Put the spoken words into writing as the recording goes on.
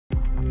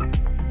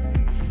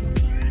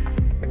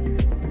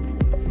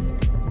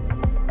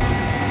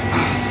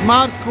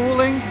Smart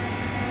cooling,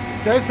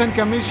 test and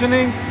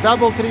commissioning,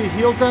 DoubleTree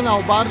Hilton,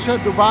 Al Barsha,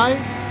 Dubai,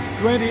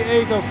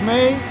 28th of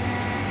May,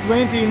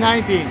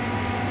 2019.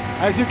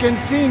 As you can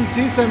see,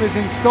 system is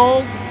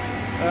installed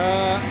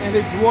and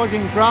it's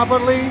working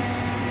properly.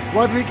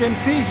 What we can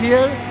see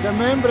here, the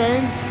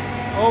membranes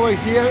over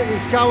here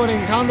is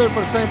covering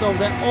 100% of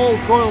the all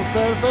coil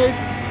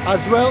surface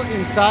as well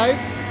inside.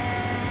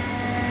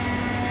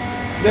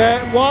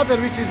 The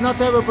water which is not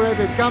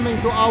evaporated coming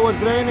to our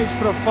drainage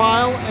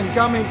profile and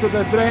coming to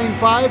the drain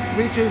pipe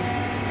which is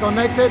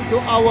connected to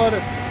our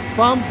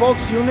pump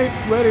box unit,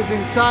 where is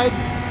inside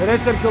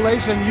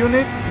recirculation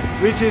unit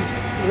which is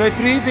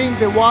retreating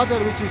the water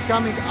which is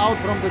coming out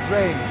from the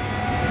drain.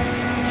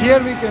 Here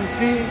we can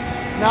see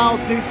now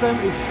system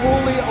is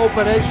fully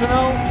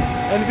operational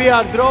and we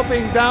are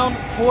dropping down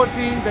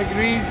 14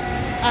 degrees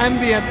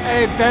ambient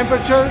air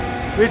temperature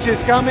which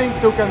is coming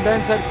to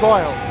condenser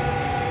coil.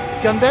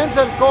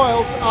 Condenser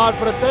coils are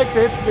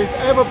protected with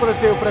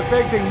evaporative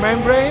protecting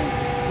membrane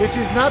which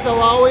is not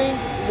allowing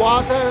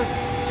water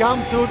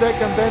come to the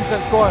condenser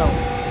coil.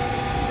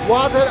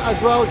 Water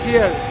as well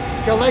here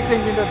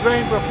collecting in the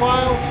drain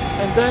profile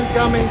and then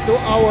coming to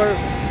our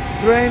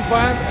drain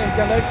pipe and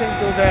connecting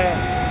to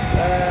the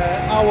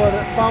our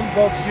pump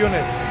box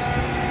unit.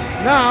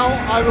 Now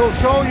I will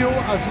show you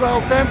as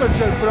well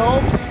temperature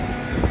probes.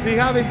 We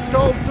have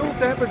installed two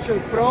temperature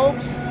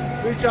probes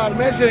which are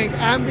measuring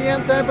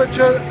ambient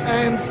temperature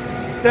and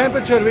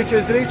temperature which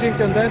is reaching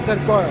condenser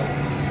coil.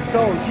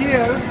 So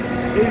here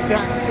is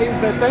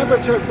the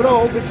temperature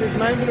probe which is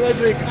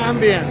measuring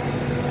ambient.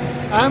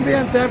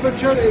 Ambient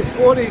temperature is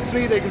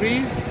 43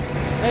 degrees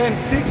and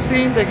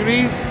 16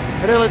 degrees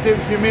relative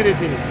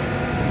humidity.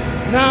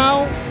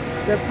 Now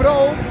the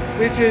probe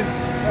which is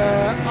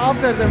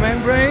after the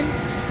membrane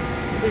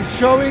is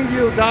showing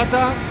you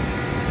data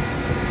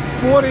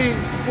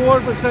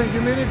 44%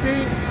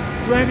 humidity,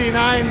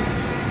 29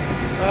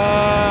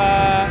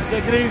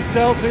 degrees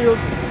Celsius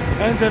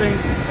entering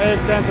air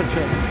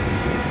temperature.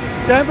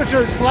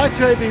 Temperature is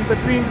fluctuating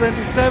between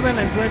 27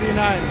 and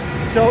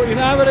 29. So in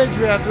average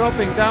we are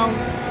dropping down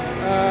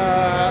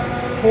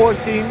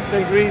 14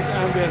 degrees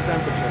ambient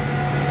temperature.